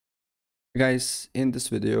Guys, in this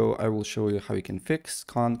video, I will show you how you can fix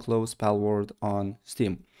Can't Close Palworld on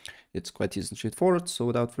Steam. It's quite easy and straightforward, so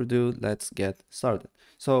without further ado, let's get started.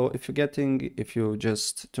 So if you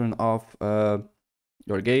just turn off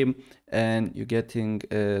your game and you're getting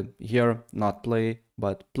here not play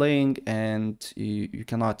but playing and you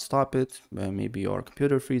cannot stop it, maybe your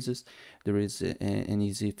computer freezes, there is an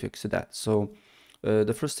easy fix to that. So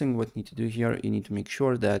the first thing what you need to do here, you need to make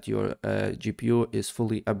sure that your GPU is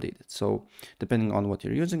fully updated. So depending on what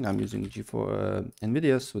you're using, I'm using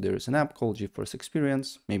NVIDIA, so there is an app called GeForce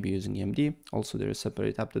Experience, maybe using AMD. Also, there is a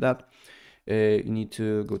separate app to that. You need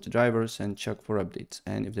to go to drivers and check for updates.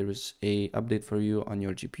 And if there is a update for you on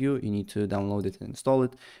your GPU, you need to download it and install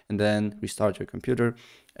it, and then restart your computer.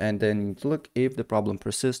 And then you need to look if the problem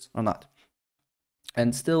persists or not.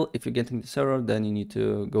 And still, if you're getting this error, then you need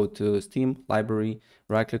to go to Steam, Library,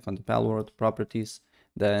 right click on the Palworld, Properties,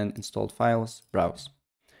 then Installed Files, Browse.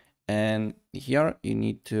 And here you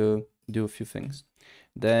need to do a few things.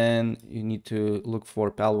 Then you need to look for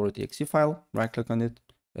Palworld.exe file, right click on it,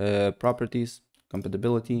 Properties,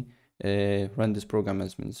 Compatibility, run this program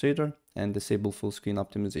as administrator, and disable full screen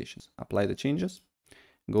optimizations. Apply the changes,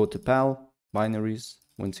 go to Pal, Binaries,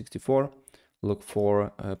 Win64, look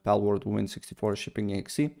for Palworld Win64 shipping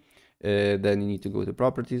exe. Then you need to go to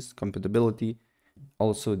properties, compatibility,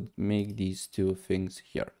 also make these two things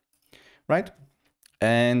here, right?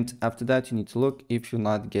 And after that, you need to look if you're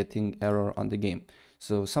not getting error on the game.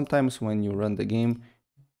 So sometimes when you run the game,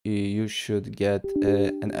 you should get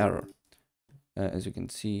an error. As you can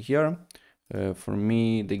see here, for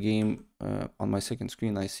me, the game on my second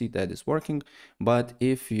screen, I see that it's working. But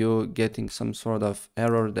if you're getting some sort of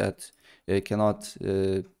error that cannot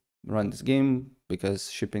run this game because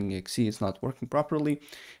shipping exe is not working properly,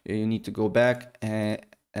 you need to go back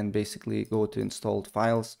and basically go to installed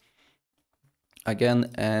files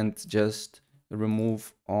again and just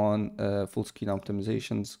remove on full screen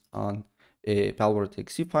optimizations on a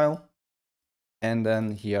Palworld.exe file, and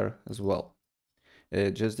then here as well.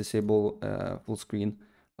 Just disable full screen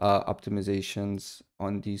optimizations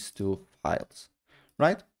on these two files,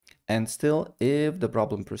 right? And still, if the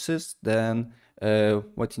problem persists, then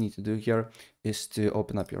what you need to do here is to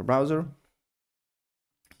open up your browser.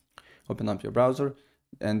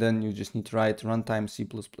 And then you just need to write runtime C++,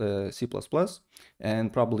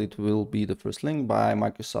 and probably it will be the first link by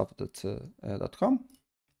Microsoft.com.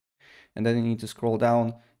 And then you need to scroll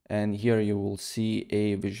down, and here you will see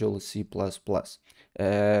a Visual C++.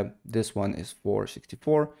 This one is for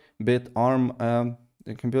 64-bit ARM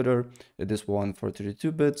computer, this one for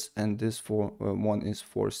 32 bits, and this one is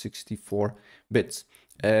for 64 bits,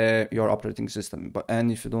 your operating system.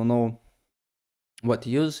 And if you don't know what to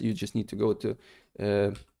use, you just need to go to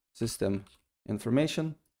system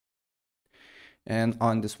information, and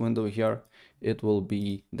on this window here it will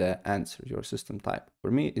be the answer, your system type.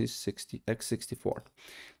 For me is x64.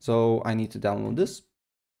 So I need to download this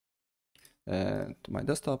to my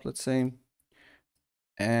desktop, let's say,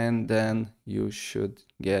 and then you should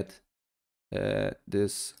get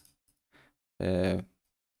this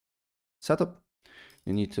setup.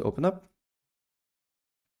 You need to open up,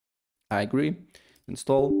 I agree,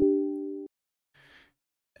 install,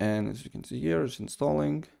 and as you can see here, it's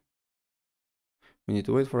installing. We need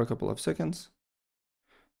to wait for a couple of seconds.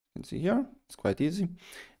 You can see here, it's quite easy.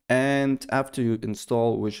 And after you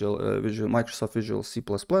install Microsoft Visual C++,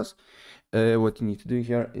 what you need to do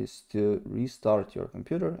here is to restart your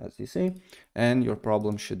computer, as they say, and your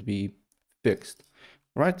problem should be fixed.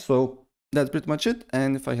 All right, so that's pretty much it.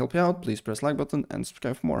 And if I help you out, please press like button and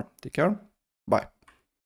subscribe for more. Take care. Bye.